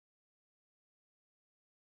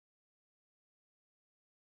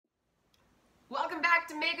Welcome back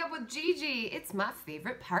to Makeup with Gigi. It's my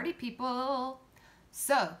favorite party people.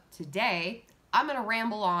 So today I'm gonna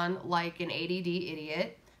ramble on like an ADD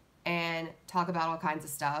idiot and talk about all kinds of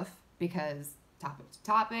stuff because topic to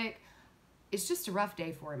topic. It's just a rough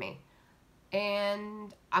day for me.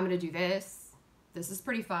 And I'm gonna do this. This is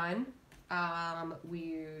pretty fun. We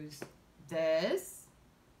use this.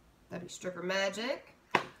 That'd be Stripper Magic.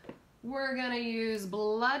 We're gonna use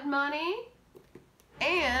Blood Money.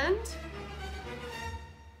 And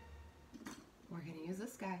we're gonna use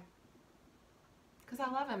this guy because I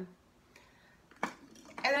love him.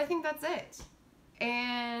 And I think that's it.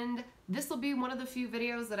 And this will be one of the few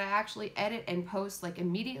videos that I actually edit and post like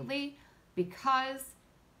immediately because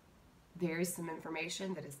there is some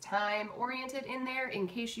information that is time oriented in there in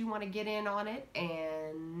case you want to get in on it,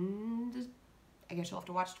 and I guess you'll have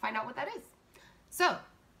to watch to find out what that is. So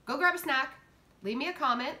go grab a snack, leave me a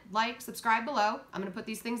comment, like, subscribe below. I'm gonna put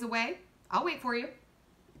these things away. I'll wait for you.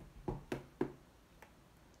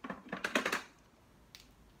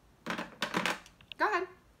 Go ahead.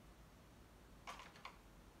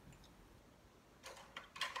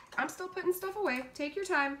 I'm still putting stuff away. Take your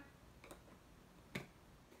time.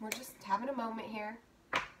 We're just having a moment here.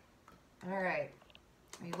 All right.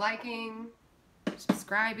 Are you liking?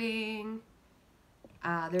 Subscribing?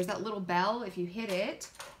 There's that little bell. If you hit it,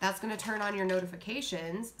 that's going to turn on your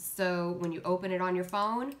notifications. So when you open it on your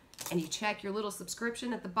phone and you check your little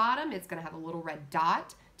subscription at the bottom, it's going to have a little red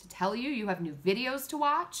dot to tell you you have new videos to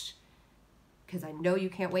watch. Because I know you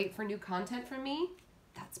can't wait for new content from me.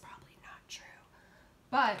 That's probably not true.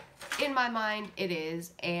 But in my mind, it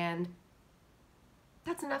is. And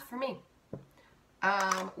that's enough for me.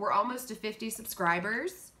 We're almost to 50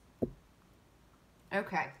 subscribers.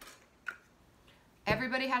 Okay.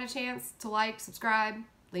 Everybody had a chance to like, subscribe,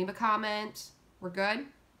 leave a comment. We're good?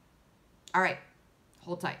 All right.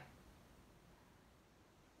 Hold tight.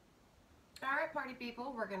 All right, party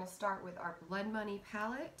people. We're going to start with our Blood Money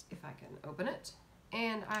palette, if I can open it.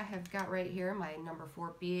 And I have got right here my number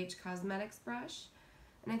 4 BH Cosmetics brush.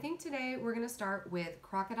 And I think today we're going to start with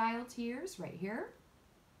Crocodile Tears right here.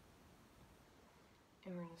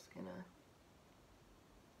 And we're just going to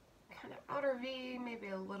kind of outer V, maybe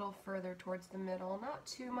a little further towards the middle. Not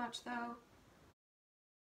too much though.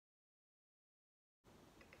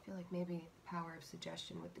 I feel like maybe the power of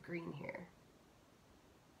suggestion with the green here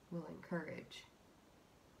will encourage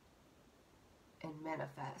and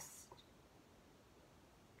manifest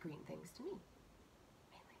green things to me.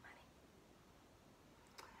 Mainly money.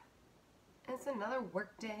 It's another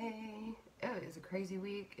work day. Oh, it is a crazy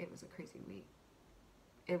week. It was a crazy week.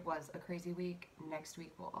 It was a crazy week. Next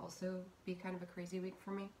week will also be kind of a crazy week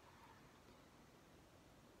for me.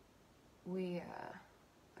 I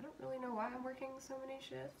don't really know why I'm working so many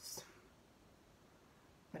shifts,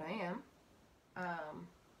 but I am.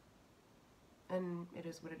 And it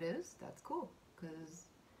is what it is. That's cool, because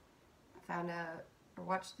I found out, or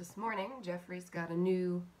watched this morning, Jeffrey's got a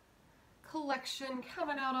new collection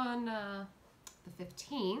coming out on the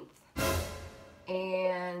 15th.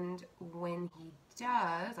 And when he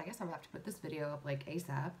does, I guess I'm gonna have to put this video up like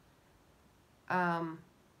ASAP.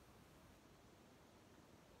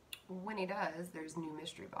 When he does, there's new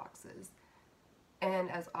mystery boxes. And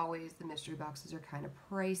as always, the mystery boxes are kind of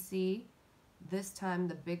pricey. This time,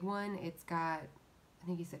 the big one, it's got, I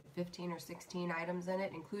think he said 15 or 16 items in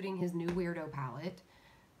it, including his new Weirdo palette,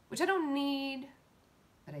 which I don't need,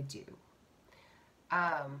 but I do.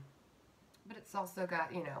 But it's also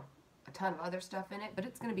got, you know, a ton of other stuff in it, but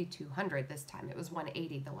it's going to be $200 this time. It was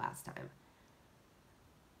 $180 the last time.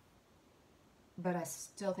 But I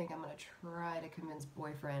still think I'm going to try to convince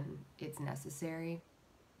boyfriend it's necessary.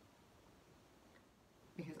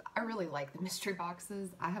 Because I really like the mystery boxes.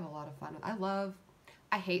 I have a lot of fun.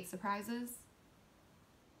 I hate surprises.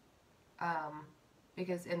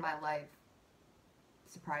 Because in my life,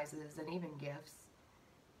 surprises and even gifts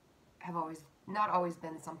have not always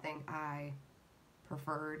been something I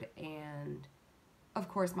preferred. And of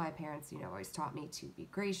course my parents, you know, always taught me to be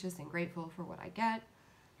gracious and grateful for what I get.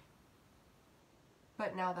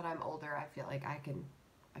 But now that I'm older, I feel like I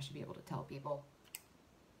should be able to tell people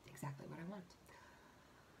exactly what I want.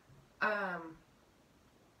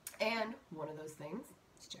 And one of those things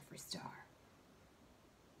is Jeffree Star.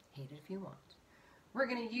 Hate it if you want. We're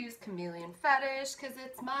gonna use Chameleon Fetish because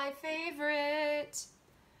it's my favorite.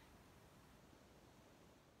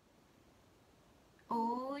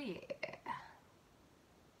 Oh yeah.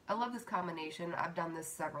 I love this combination. I've done this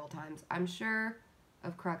several times. I'm sure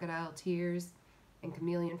of Crocodile Tears and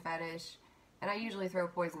Chameleon Fetish. And I usually throw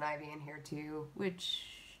Poison Ivy in here too, which,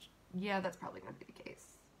 yeah, that's probably going to be the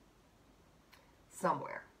case.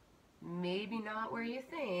 Somewhere. maybe not where you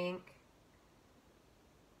think.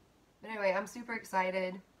 But anyway, I'm super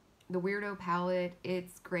excited. The Weirdo palette,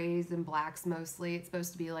 it's grays and blacks mostly. It's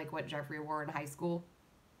supposed to be like what Jeffrey wore in high school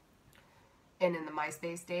and in the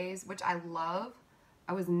MySpace days, which I love.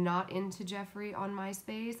 I was not into Jeffrey on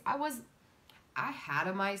MySpace. I had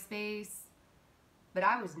a MySpace, but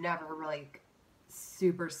I was never like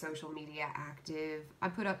super social media active. I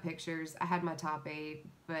put up pictures. I had my top 8,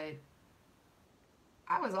 but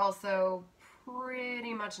I was also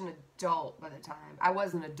pretty much an adult by the time. I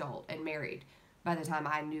was an adult and married by the time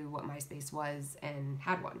I knew what MySpace was and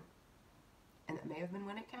had one. And that may have been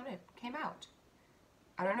when it came out.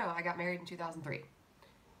 I don't know. I got married in 2003.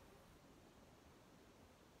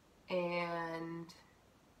 And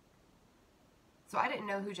so I didn't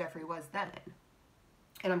know who Jeffrey was then.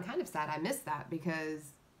 And I'm kind of sad I missed that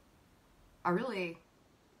because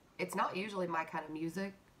it's not usually my kind of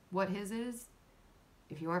music, what his is.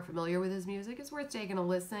 If you aren't familiar with his music, it's worth taking a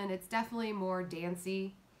listen. It's definitely more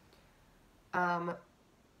dancey.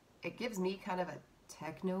 It gives me kind of a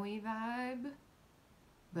techno-y vibe,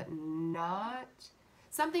 but not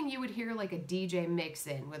something you would hear like a DJ mix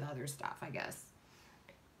in with other stuff, I guess.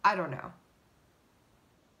 I don't know.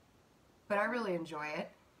 But I really enjoy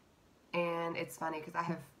it. And it's funny because I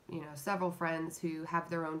have, several friends who have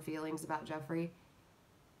their own feelings about Jeffrey.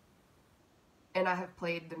 And I have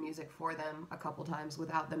played the music for them a couple times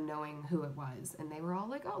without them knowing who it was. And they were all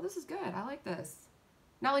like, oh, this is good. I like this.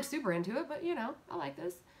 Not like super into it, but I like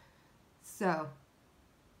this. So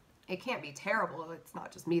it can't be terrible. It's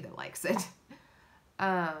not just me that likes it.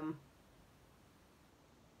 But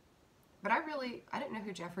I didn't know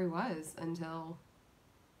who Jeffrey was until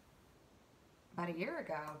about a year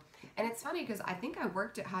ago. And it's funny because I think I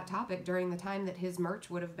worked at Hot Topic during the time that his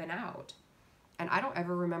merch would have been out. And I don't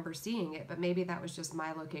ever remember seeing it, but maybe that was just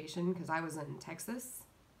my location because I was in Texas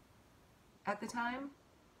at the time.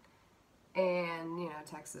 And,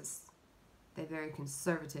 Texas, they're very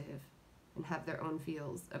conservative and have their own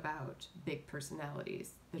feels about big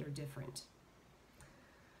personalities that are different.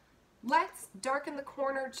 Let's darken the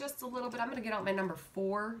corner just a little bit. I'm going to get out my number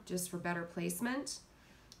 4 just for better placement.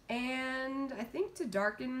 And I think to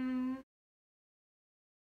darken,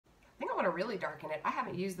 I think I want to really darken it. I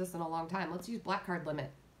haven't used this in a long time. Let's use Black Card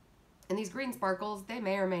Limit. And these green sparkles, they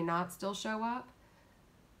may or may not still show up.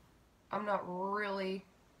 I'm not really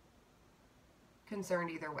concerned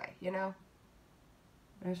either way, I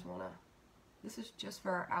just want to, this is just for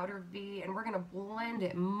our outer V, and we're going to blend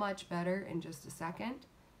it much better in just a second.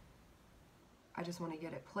 I just want to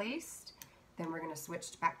get it placed. Then we're going to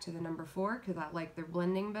switch back to the number 4 because I like their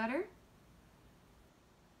blending better.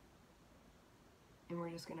 And we're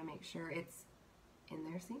just going to make sure it's in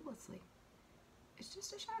there seamlessly. It's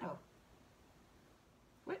just a shadow.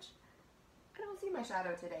 Which, I don't see my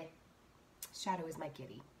shadow today. Shadow is my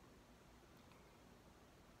kitty.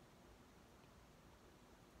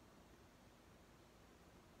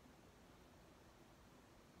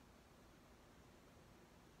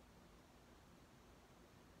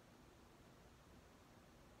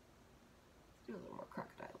 Do a little more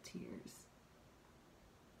crocodile tears.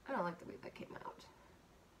 I don't like the way that came out.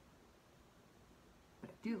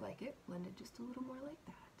 But I do like it blended just a little more like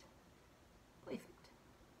that. Perfect.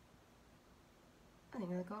 I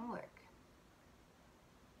think that's gonna work.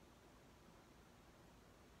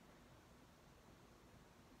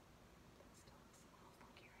 Still looks a little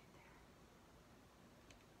funky right there.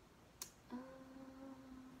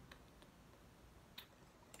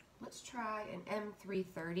 Let's try an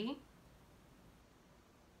M330.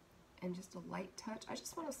 And just a light touch. I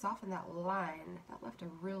just want to soften that line. That left a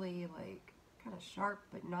really kind of sharp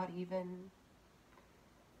but not even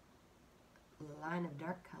line of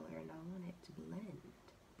dark color, and I want it to blend.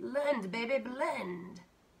 Blend, baby, blend!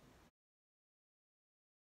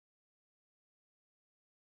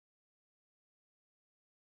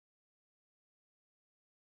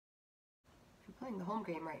 If you're playing the home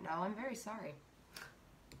game right now, I'm very sorry.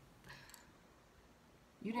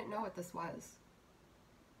 You didn't know what this was.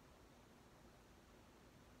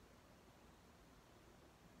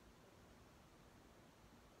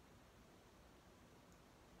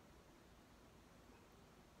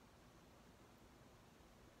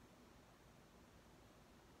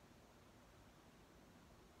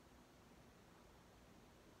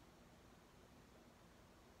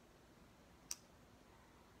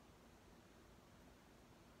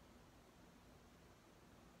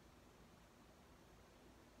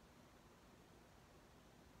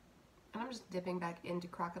 I'm just dipping back into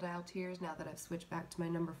Crocodile Tears now that I've switched back to my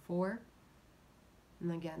number 4.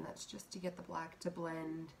 And again, that's just to get the black to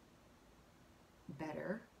blend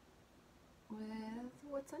better with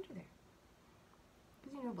what's under there.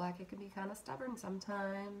 Because you know, black, it can be kind of stubborn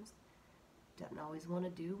sometimes. Doesn't always want to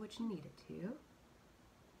do what you need it to.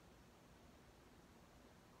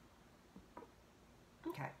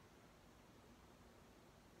 Okay.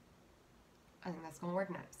 I think that's going to work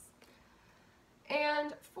nice.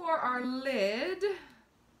 And for our lid,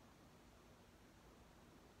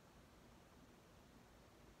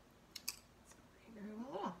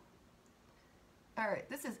 all right,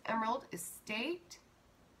 this is Emerald Estate,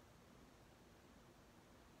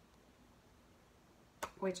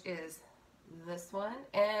 which is this one,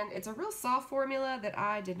 and it's a real soft formula that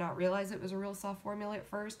I did not realize it was a real soft formula at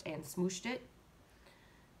first and smooshed it.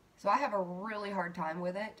 So I have a really hard time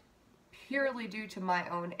with it, purely due to my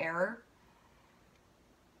own error.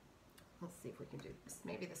 Let's see if we can do this.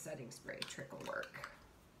 Maybe the setting spray trick will work.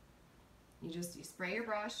 You spray your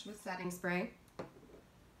brush with setting spray,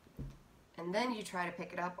 and then you try to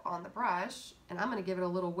pick it up on the brush, and I'm going to give it a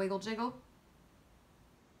little wiggle jiggle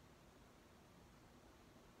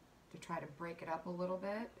to try to break it up a little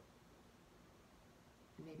bit,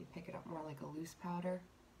 and maybe pick it up more like a loose powder.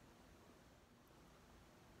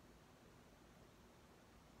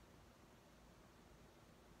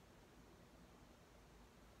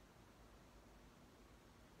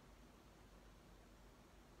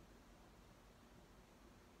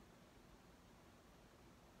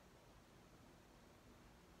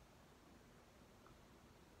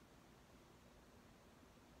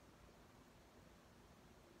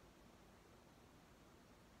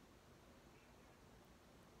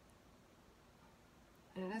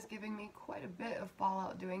 And it is giving me quite a bit of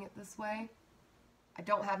fallout doing it this way. I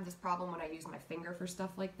don't have this problem when I use my finger for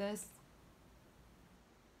stuff like this.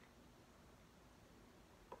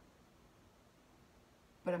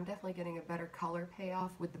 But I'm definitely getting a better color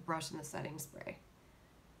payoff with the brush and the setting spray.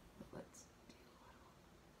 But let's do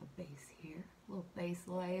a base here, a little base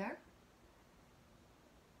layer.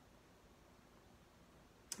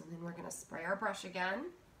 And then we're going to spray our brush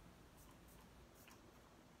again.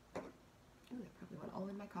 Ooh, that probably went all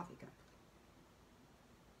in my coffee cup.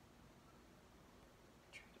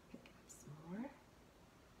 Try to pick it up some more.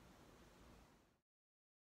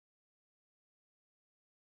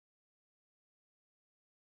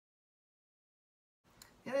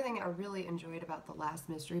 The other thing I really enjoyed about the last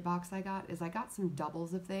mystery box I got is I got some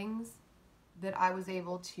doubles of things that I was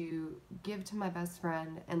able to give to my best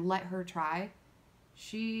friend and let her try.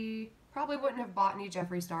 She probably wouldn't have bought any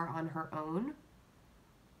Jeffree Star on her own.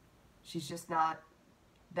 She's just not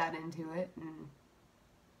that into it, and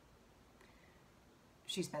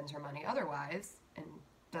she spends her money otherwise and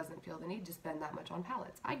doesn't feel the need to spend that much on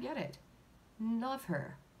palettes. I get it. Love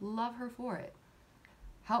her for it.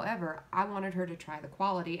 However, I wanted her to try the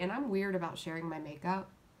quality, and I'm weird about sharing my makeup.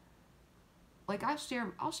 Like, I'll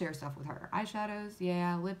share stuff with her. Eyeshadows,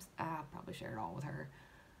 yeah, lips, I'll probably share it all with her.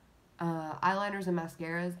 Eyeliners and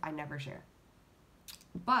mascaras, I never share.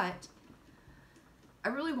 But I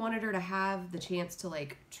really wanted her to have the chance to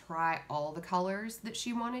like try all the colors that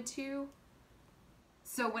she wanted to.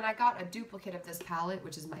 So when I got a duplicate of this palette,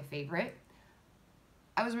 which is my favorite,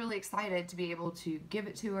 I was really excited to be able to give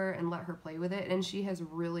it to her and let her play with it, and she has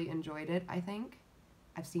really enjoyed it, I think.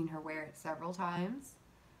 I've seen her wear it several times.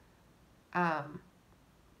 And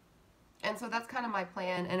so that's kind of my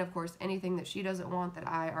plan, and of course anything that she doesn't want that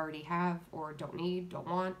I already have or don't need, don't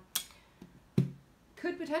want,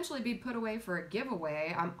 could potentially be put away for a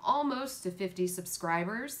giveaway. I'm almost to 50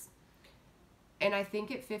 subscribers, and I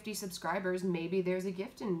think at 50 subscribers maybe there's a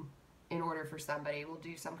gift in order for somebody. We'll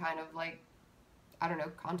do some kind of like, I don't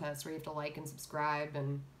know, contest where you have to like and subscribe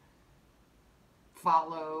and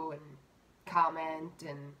follow and comment,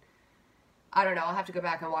 and I don't know, I'll have to go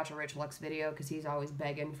back and watch a Rich Lux video because he's always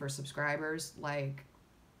begging for subscribers, like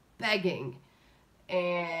begging,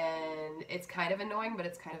 and it's kind of annoying, but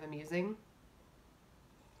it's kind of amusing.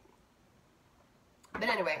 But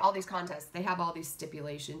anyway, all these contests, they have all these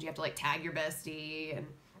stipulations. You have to like tag your bestie, and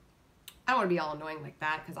I don't want to be all annoying like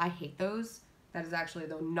that because I hate those. That is actually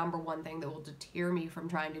the #1 thing that will deter me from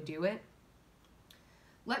trying to do it.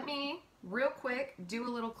 Let me real quick do a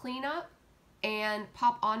little cleanup and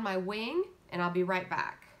pop on my wing, and I'll be right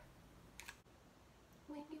back.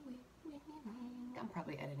 Wingy, wing, wingy, wing. I'm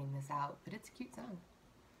probably editing this out, but it's a cute song.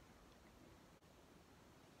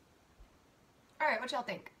 Alright, what y'all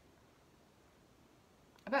think?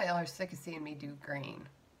 I bet y'all are sick of seeing me do green.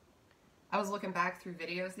 I was looking back through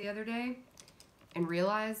videos the other day and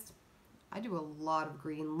realized I do a lot of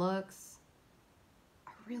green looks.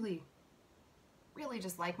 I really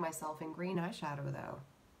just like myself in green eyeshadow though.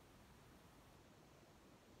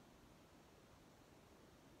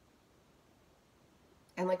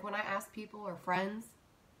 And like when I ask people or friends,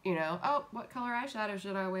 you know, oh, what color eyeshadow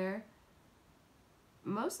should I wear?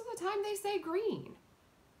 Most of the time they say green.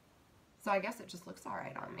 So I guess it just looks all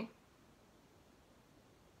right on me.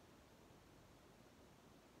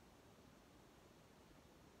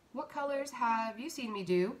 What colors have you seen me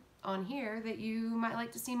do on here that you might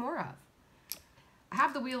like to see more of? I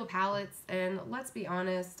have the wheel of palettes, and let's be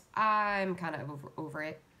honest, I'm kind of over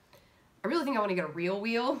it. I really think I want to get a real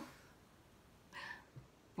wheel.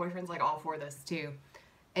 Boyfriend's like all for this too.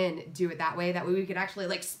 And do it that way. That way we could actually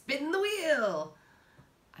like spin the wheel.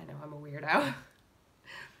 I know I'm a weirdo.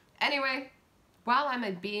 Anyway, while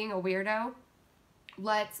I'm being a weirdo,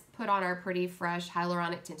 let's put on our pretty fresh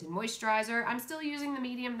hyaluronic tinted moisturizer. I'm still using the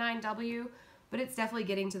medium 9W, but it's definitely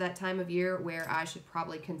getting to that time of year where I should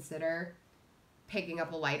probably consider picking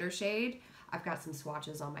up a lighter shade. I've got some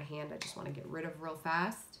swatches on my hand I just want to get rid of real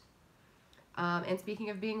fast. And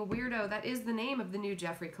speaking of being a weirdo, that is the name of the new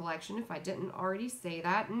Jeffree collection, if I didn't already say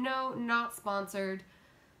that. No, not sponsored.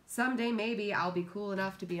 Someday maybe I'll be cool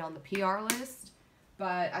enough to be on the PR list,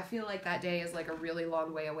 but I feel like that day is like a really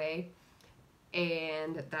long way away,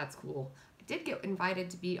 and that's cool. I did get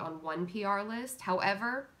invited to be on one PR list.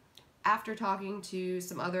 However, after talking to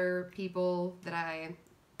some other people that I'm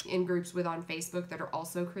in groups with on Facebook that are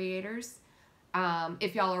also creators,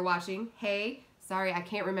 if y'all are watching, hey, sorry, I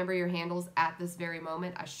can't remember your handles at this very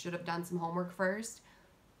moment. I should have done some homework first.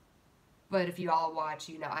 But if you all watch,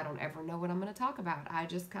 you know I don't ever know what I'm going to talk about. I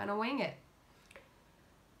just kind of wing it.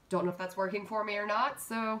 Don't know if that's working for me or not,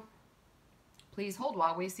 so please hold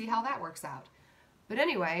while we see how that works out. But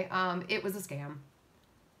anyway, it was a scam,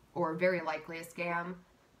 or very likely a scam.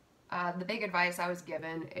 The big advice I was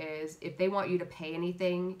given is if they want you to pay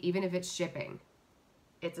anything, even if it's shipping,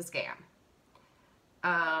 it's a scam.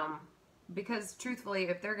 Because truthfully,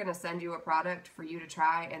 if they're going to send you a product for you to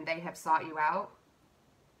try and they have sought you out,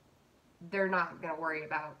 they're not going to worry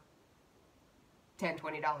about $10,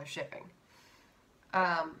 $20 shipping.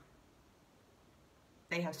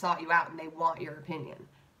 They have sought you out and they want your opinion.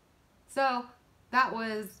 So that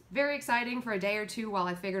was very exciting for a day or two while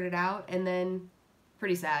I figured it out, and then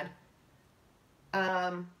pretty sad.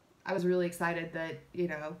 I was really excited that, you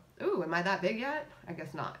know, ooh, am I that big yet? I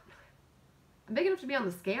guess not. I'm big enough to be on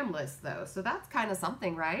the scam list though, so that's kind of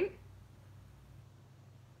something, right?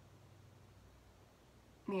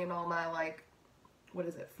 Me and all my, like, what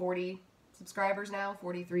is it, 40 subscribers now?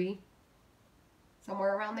 43?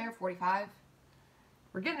 Somewhere around there, 45?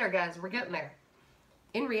 We're getting there, guys. We're getting there.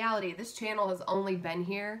 In reality, this channel has only been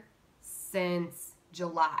here since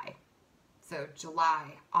July. So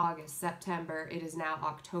July, August, September, it is now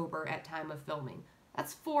October at time of filming.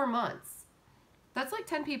 That's 4 months. That's like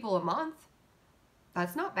 10 people a month.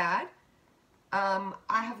 That's not bad. I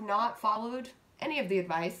have not followed any of the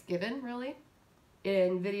advice given, really,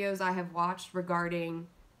 in videos I have watched regarding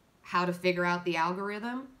how to figure out the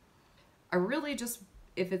algorithm. I really just,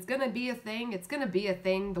 if it's going to be a thing, it's going to be a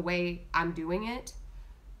thing the way I'm doing it,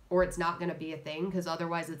 or it's not going to be a thing, because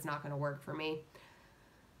otherwise it's not going to work for me.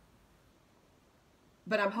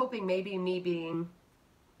 But I'm hoping maybe me being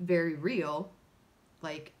very real,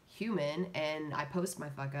 like human, and I post my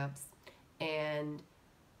fuck-ups, and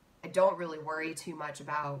I don't really worry too much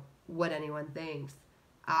about what anyone thinks.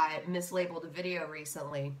 I mislabeled a video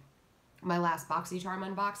recently, my last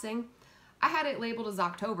BoxyCharm unboxing. I had it labeled as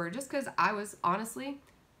October just because I was honestly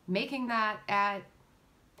making that at,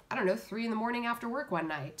 I don't know, 3 in the morning after work one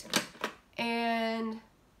night. And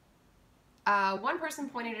one person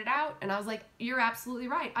pointed it out and I was like, you're absolutely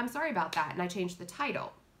right. I'm sorry about that. And I changed the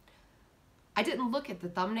title. I didn't look at the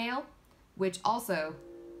thumbnail, which also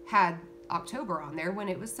had October on there when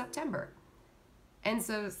it was September. And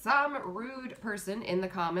so some rude person in the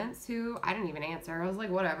comments who I didn't even answer, I was like,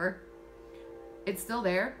 whatever. It's still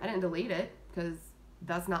there. I didn't delete it because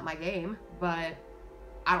that's not my game, but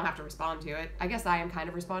I don't have to respond to it. I guess I am kind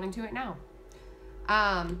of responding to it now.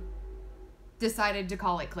 Decided to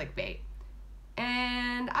call it clickbait.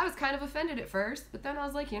 And I was kind of offended at first, but then I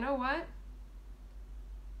was like, you know what?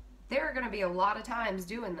 There are going to be a lot of times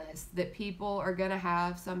doing this that people are going to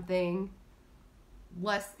have something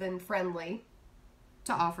less than friendly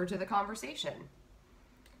to offer to the conversation.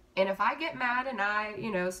 And if I get mad and I,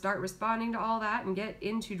 you know, start responding to all that and get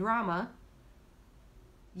into drama,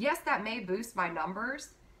 yes, that may boost my numbers,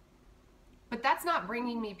 but that's not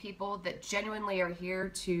bringing me people that genuinely are here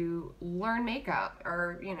to learn makeup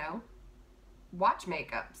or, you know, watch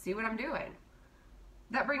makeup, see what I'm doing.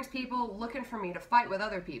 That brings people looking for me to fight with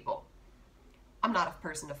other people. I'm not a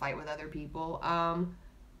person to fight with other people. I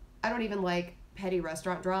don't even like petty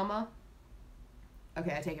restaurant drama.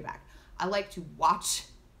 Okay, I take it back. I like to watch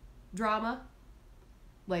drama.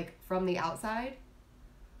 like from the outside.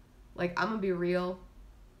 Like, I'm gonna be real.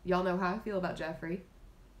 Y'all know how I feel about Jeffrey.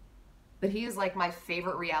 But he is like my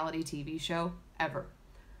favorite reality TV show ever.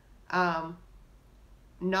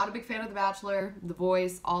 Not a big fan of The Bachelor, The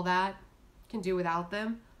Voice, all that. Can do without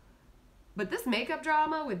them. But this makeup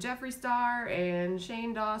drama with Jeffree Star and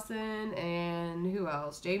Shane Dawson and who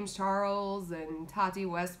else? James Charles and Tati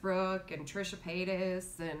Westbrook and Trisha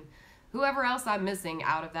Paytas and whoever else I'm missing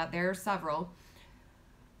out of that. There are several.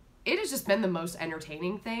 It has just been the most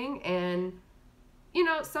entertaining thing. And, you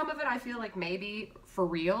know, some of it I feel like maybe for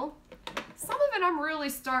real. Some of it I'm really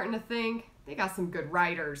starting to think they got some good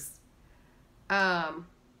writers. I'm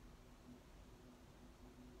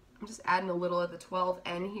just adding a little of the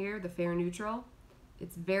 12N here, the Fair Neutral.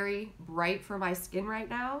 It's very bright for my skin right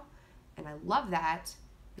now, and I love that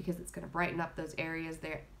because it's going to brighten up those areas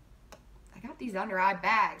there. I got these under eye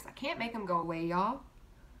bags. I can't make them go away, y'all.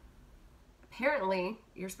 Apparently,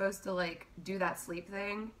 you're supposed to, like, do that sleep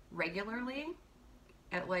thing regularly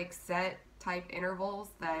at, like, set type intervals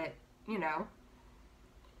that, you know,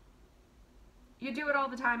 you do it all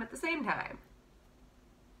the time at the same time.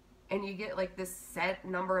 And you get like this set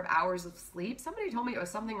number of hours of sleep. Somebody told me it was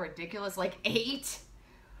something ridiculous, like 8.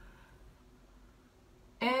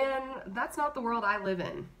 And that's not the world I live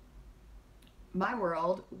in. My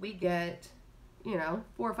world, we get, you know,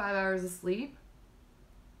 4 or 5 hours of sleep.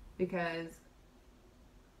 Because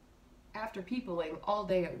after peopling all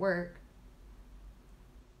day at work,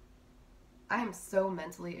 I am so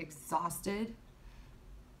mentally exhausted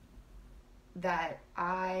that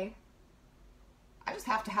I just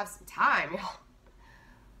have to have some time, y'all.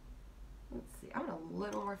 Let's see. I'm gonna a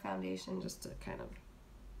little more foundation just to kind of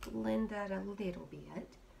blend that a little bit.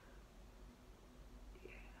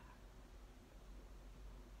 Yeah.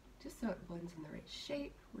 Just so it blends in the right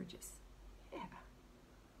shape. We're just, yeah.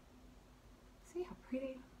 See how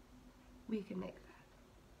pretty we can make that.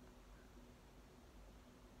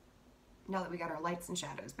 Now that we got our lights and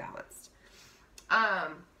shadows balanced.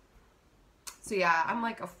 So yeah, I'm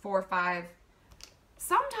like a 4 or 5,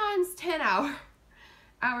 sometimes 10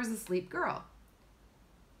 hours of sleep girl.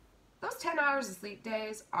 Those 10 hours of sleep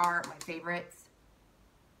days are my favorites.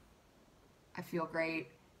 I feel great.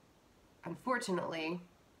 Unfortunately,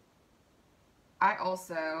 I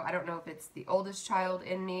don't know if it's the oldest child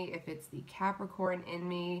in me, if it's the Capricorn in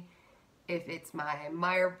me, if it's my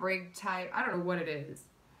Myers-Briggs type, I don't know what it is.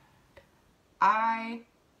 I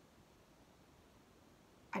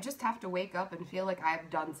just have to wake up and feel like I've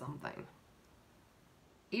done something.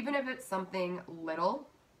 Even if it's something little,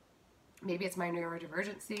 maybe it's my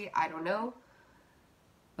neurodivergency, I don't know.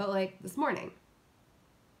 But like this morning,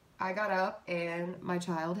 I got up and my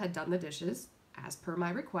child had done the dishes as per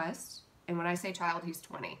my request. And when I say child, he's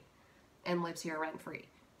 20 and lives here rent-free.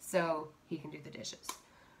 So he can do the dishes.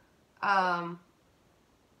 But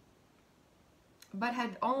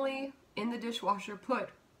had only in the dishwasher put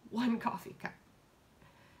 1 coffee cup.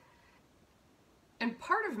 And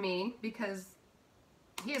part of me, because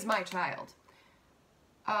he is my child,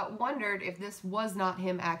 wondered if this was not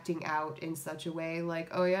him acting out in such a way like,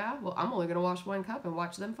 oh yeah, well, I'm only going to wash 1 cup and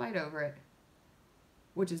watch them fight over it.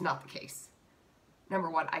 Which is not the case. Number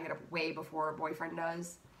 1, I get up way before a boyfriend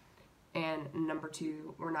does. And number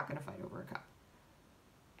 2, we're not going to fight over a cup.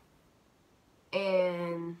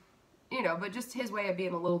 And, you know, but just his way of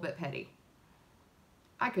being a little bit petty.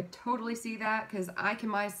 I could totally see that because I can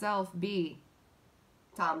myself be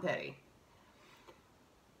Tom Petty.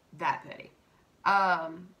 That petty.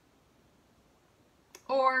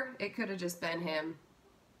 Or it could have just been him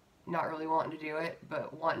not really wanting to do it,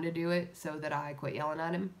 but wanting to do it so that I quit yelling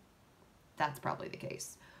at him. That's probably the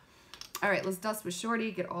case. Alright, let's dust with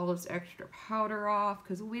Shorty, get all this extra powder off,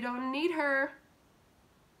 because we don't need her.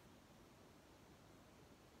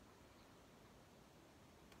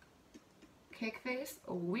 Cake face,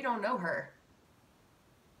 we don't know her.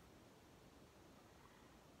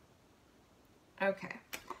 Okay,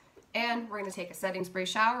 and we're going to take a setting spray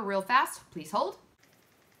shower real fast. Please hold.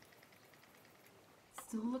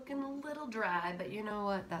 Still looking a little dry, but you know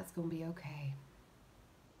what? That's going to be okay.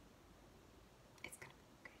 It's going to be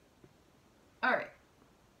okay. All right.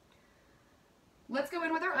 Let's go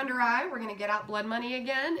in with our under eye. We're going to get out Blood Money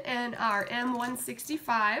again and our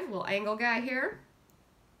M165, little angle guy here.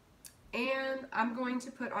 And I'm going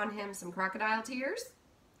to put on him some crocodile tears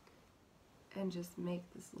and just make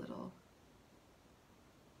this little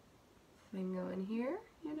thing going here,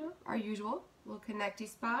 you know, our usual little connecty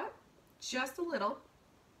spot, just a little,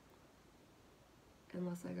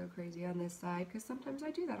 unless I go crazy on this side, because sometimes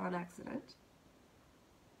I do that on accident.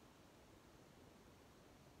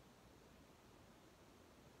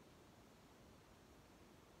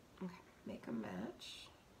 make a match.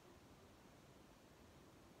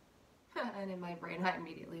 And in my brain I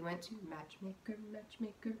immediately went to matchmaker,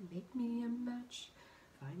 matchmaker, make me a match,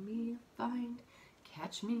 find me a find,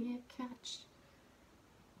 catch me a catch.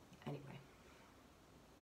 Anyway.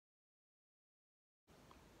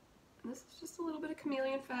 This is just a little bit of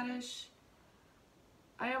chameleon fetish.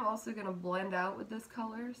 I am also going to blend out with this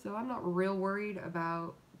color, so I'm not real worried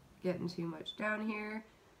about getting too much down here.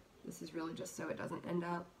 This is really just so it doesn't end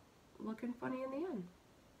up looking funny in the end.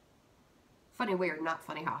 Funny weird, not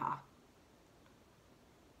funny haha.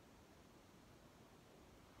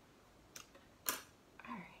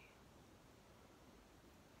 Alright.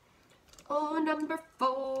 Oh, number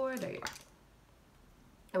 4. There you are.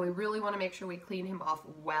 And we really want to make sure we clean him off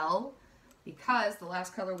well, because the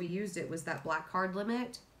last color we used it was that black card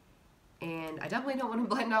limit, and I definitely don't want to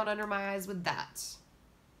blend out under my eyes with that.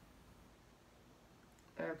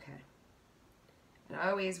 Okay. And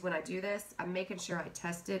always when I do this, I'm making sure I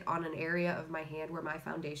test it on an area of my hand where my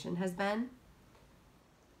foundation has been,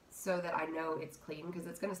 so that I know it's clean, because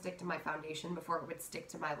it's going to stick to my foundation before it would stick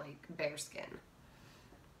to my like bare skin.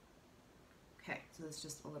 Okay, so this is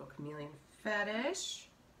just a little chameleon fetish.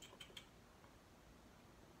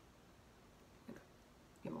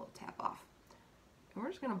 Give him a little tap off. And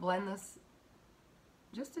we're just going to blend this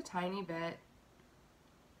just a tiny bit.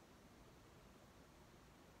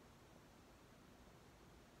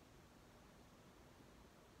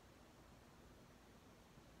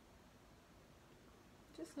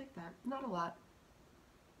 Just like that. Not a lot.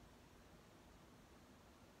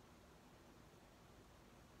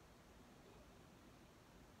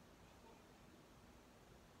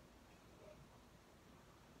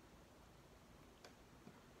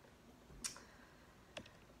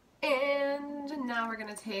 And now we're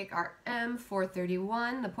going to take our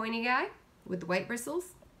M431, the pointy guy, with the white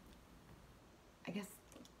bristles. I guess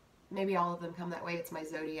maybe all of them come that way. It's my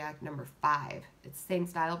Zodiac number 5. It's the same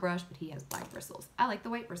style brush, but he has black bristles. I like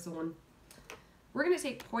the white bristle one. We're going to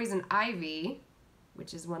take Poison Ivy,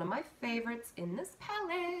 which is one of my favorites in this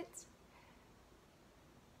palette.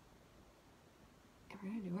 And we're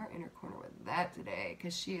going to do our inner corner with that today,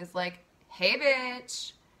 because she is like, hey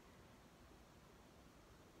bitch.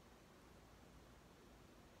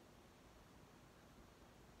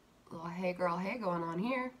 Little hey girl, hey going on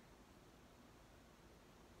here.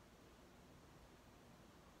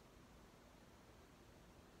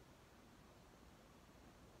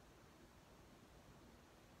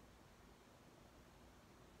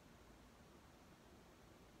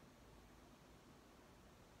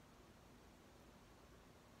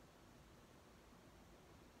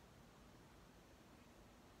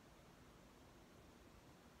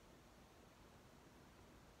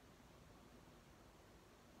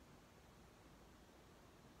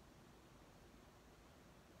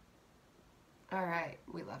 All right,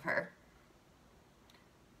 we love her.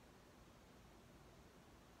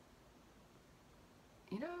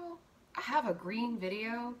 You know, I have a green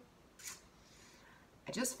video.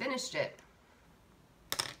 I just finished it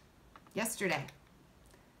yesterday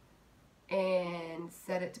and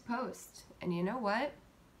set it to post. And you know what?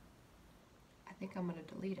 I think I'm going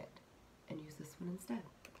to delete it and use this one instead,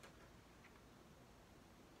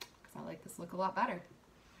 because I like this look a lot better.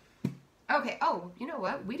 Okay, oh, you know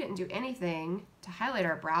what? We didn't do anything to highlight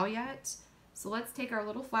our brow yet. So let's take our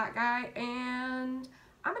little flat guy, and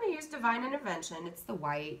I'm going to use Divine Intervention. It's the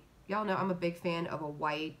white. Y'all know I'm a big fan of a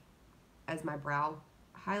white as my brow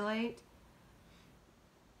highlight.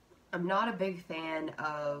 I'm not a big fan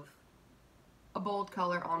of a bold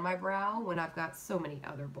color on my brow when I've got so many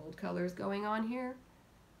other bold colors going on here.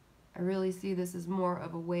 I really see this as more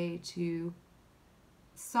of a way to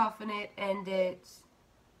soften it, end it,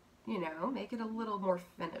 you know, make it a little more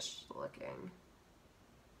finished looking.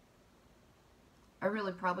 I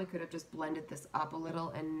really probably could have just blended this up a little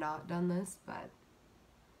and not done this, but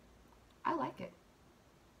I like it.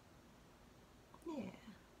 Yeah.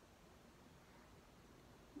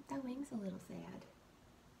 That wing's a little sad.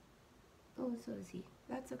 Oh, so is he.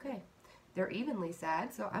 That's okay. They're evenly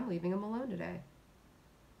sad, so I'm leaving them alone today.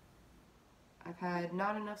 I've had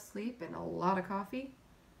not enough sleep and a lot of coffee.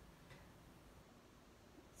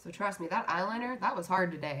 So trust me, that eyeliner, that was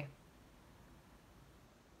hard today.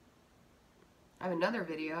 I have another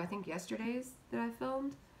video, I think yesterday's, that I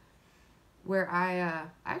filmed, where I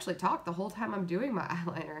actually talk the whole time I'm doing my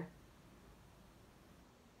eyeliner.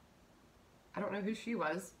 I don't know who she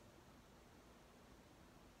was.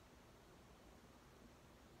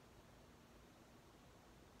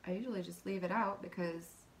 I usually just leave it out because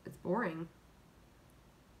it's boring.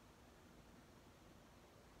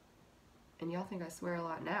 And y'all think I swear a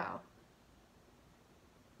lot now.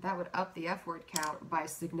 that would up the F word count by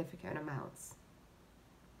significant amounts.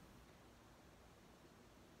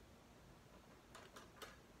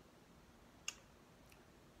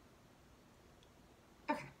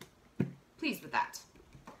 Okay, pleased with that.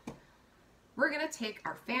 We're gonna take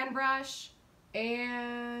our fan brush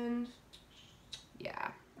and yeah,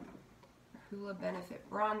 Hoola Benefit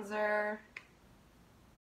Bronzer.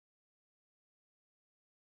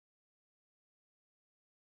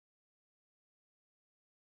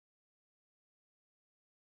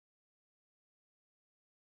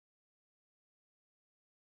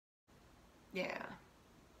 Yeah,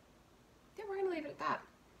 we're gonna leave it at that.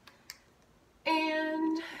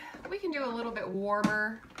 And we can do a little bit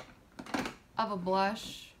warmer of a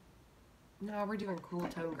blush. No, we're doing cool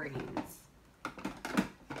tone greens.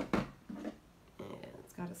 And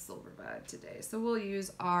it's got a silver vibe today. So we'll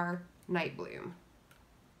use our Night Bloom.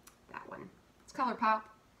 That one. It's ColourPop.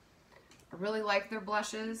 I really like their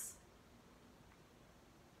blushes.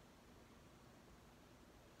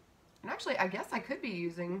 And actually, I guess I could be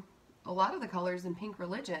using a lot of the colors in Pink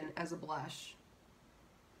Religion as a blush.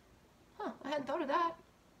 Huh, I hadn't thought of that.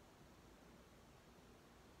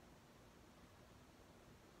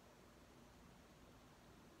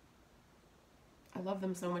 I love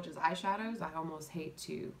them so much as eyeshadows, I almost hate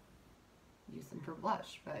to use them for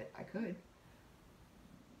blush, but I could.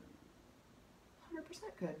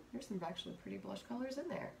 100% could. There's some actually pretty blush colors in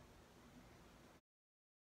there.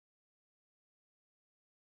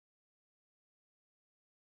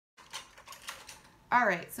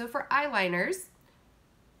 Alright, so for eyeliners,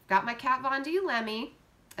 I've got my Kat Von D Lemmy,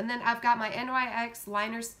 and then I've got my NYX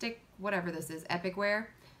liner stick, whatever this is, Epic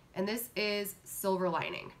Wear, and this is Silver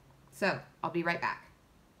Lining. So, I'll be right back.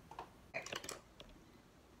 Okay.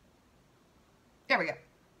 There we go.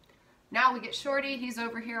 Now we get Shorty. He's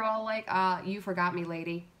over here all like, you forgot me,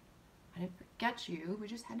 lady. I didn't forget you. We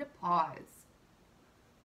just had to pause.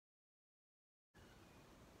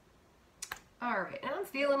 Alright, and I'm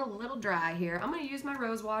feeling a little dry here. I'm going to use my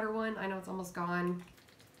rose water one. I know it's almost gone.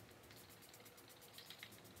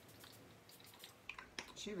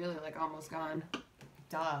 She really like almost gone.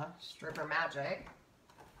 Duh, stripper magic.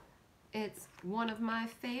 It's one of my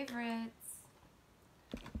favorites.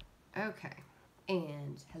 Okay,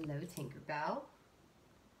 and hello Tinkerbell.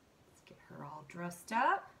 Let's get her all dressed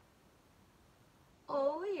up.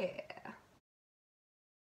 Oh yeah.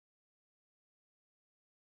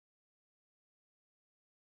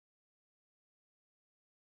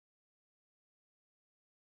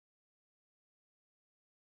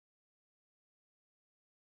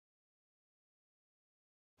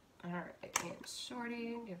 Alright, and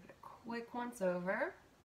Shorty, give it a quick once over.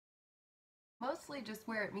 Mostly just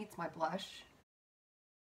where it meets my blush.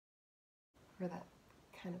 For that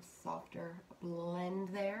kind of softer blend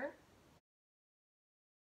there.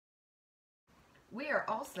 We are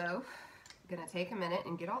also going to take a minute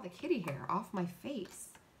and get all the kitty hair off my face.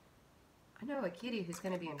 I know a kitty who's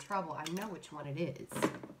going to be in trouble. I know which one it is.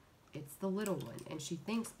 It's the little one, and she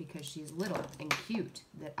thinks because she's little and cute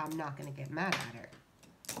that I'm not going to get mad at her.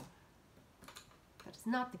 That is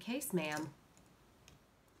not the case, ma'am.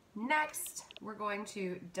 Next, we're going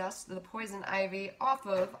to dust the Poison Ivy off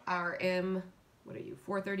of our what are you,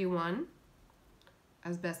 431,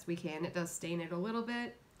 as best we can. It does stain it a little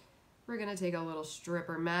bit. We're going to take a little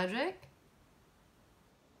stripper magic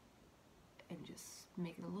and just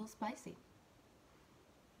make it a little spicy.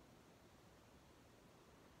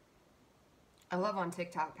 I love on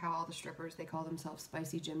TikTok how all the strippers, they call themselves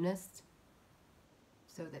spicy gymnasts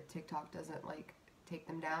so that TikTok doesn't like take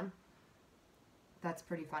them down. That's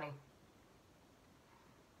pretty funny.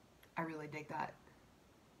 I really dig that.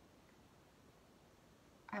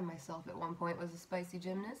 I myself at one point was a spicy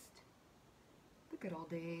gymnast. The good old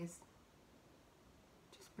days.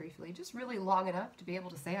 Just briefly, just really long enough to be able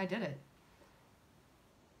to say I did it.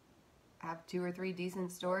 I have 2 or 3 decent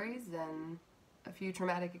stories and a few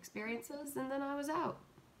traumatic experiences, and then I was out.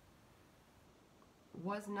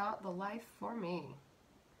 Was not the life for me.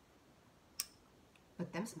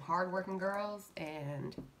 But them some hard-working girls,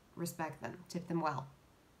 and respect them. Tip them well.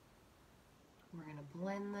 We're going to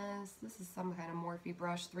blend this. This is some kind of Morphe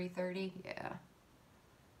brush, 330. Yeah.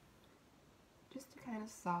 Just to kind of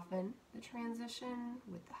soften the transition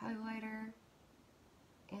with the highlighter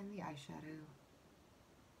and the eyeshadow.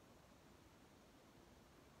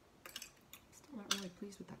 Still not really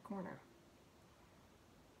pleased with that corner.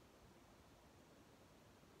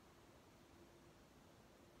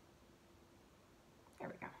 There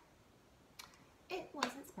we go. It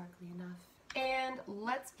wasn't sparkly enough. And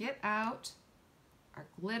let's get out our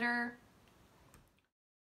glitter.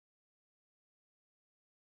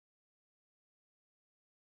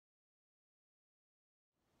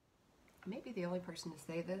 I may be the only person to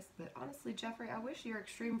say this, but honestly, Jeffrey, I wish your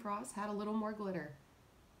Extreme Frost had a little more glitter.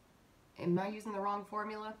 Am I using the wrong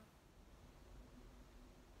formula?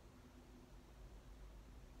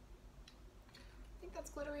 I think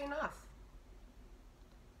that's glittery enough.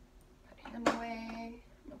 Put him away.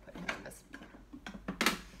 I'm gonna put him in this.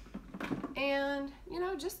 And, you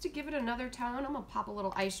know, just to give it another tone, I'm gonna pop a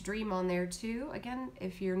little Ice Dream on there too. Again,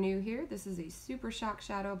 if you're new here, this is a Super Shock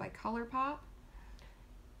Shadow by ColourPop.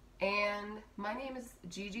 And my name is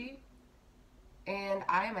Gigi, and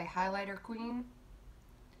I am a highlighter queen.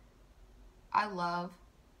 I love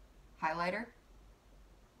highlighter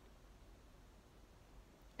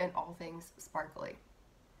and all things sparkly.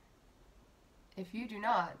 If you do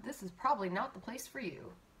not, this is probably not the place for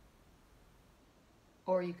you.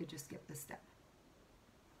 Or you could just skip this step.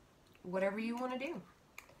 Whatever you want to do.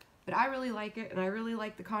 But I really like it, and I really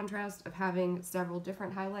like the contrast of having several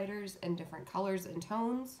different highlighters and different colors and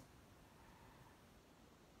tones.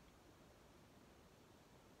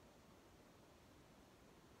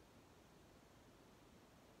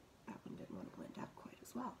 That one didn't want to blend out quite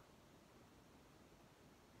as well.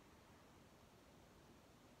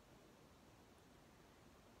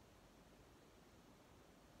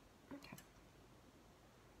 Okay.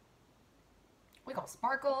 We're gonna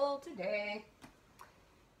sparkle today.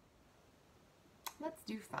 Let's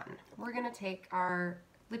do fun. We're gonna take our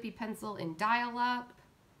lippy pencil and dial up.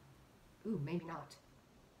 Ooh, maybe not.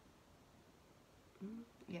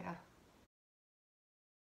 Yeah.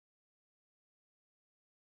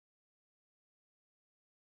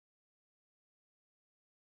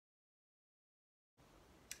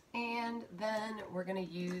 And then we're gonna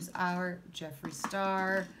use our Jeffree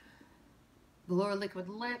Star Velour Liquid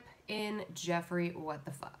Lip in Jeffree What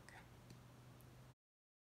the Fuck.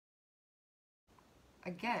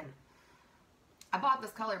 Again, I bought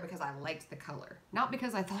this color because I liked the color, not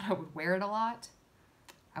because I thought I would wear it a lot.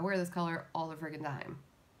 I wear this color all the friggin' time.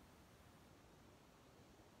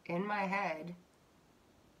 In my head,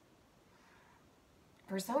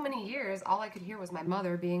 for so many years, all I could hear was my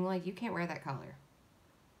mother being like, you can't wear that color.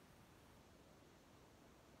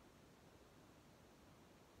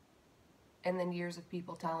 And then years of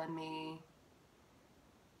people telling me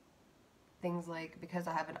things like, because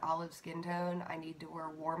I have an olive skin tone, I need to wear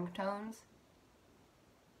warm tones.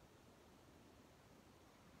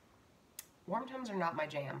 Warm tones are not my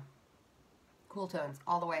jam. Cool tones,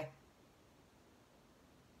 all the way.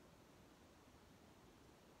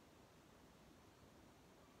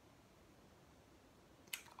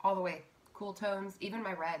 All the way. Cool tones, even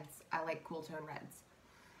my reds. I like cool tone reds.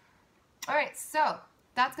 Alright, so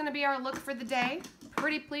that's going to be our look for the day.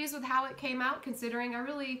 Pretty pleased with how it came out, considering I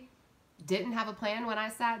really didn't have a plan when I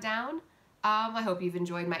sat down. I hope you've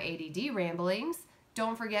enjoyed my ADD ramblings.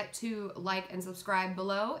 Don't forget to like and subscribe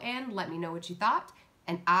below and let me know what you thought.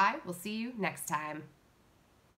 And I will see you next time.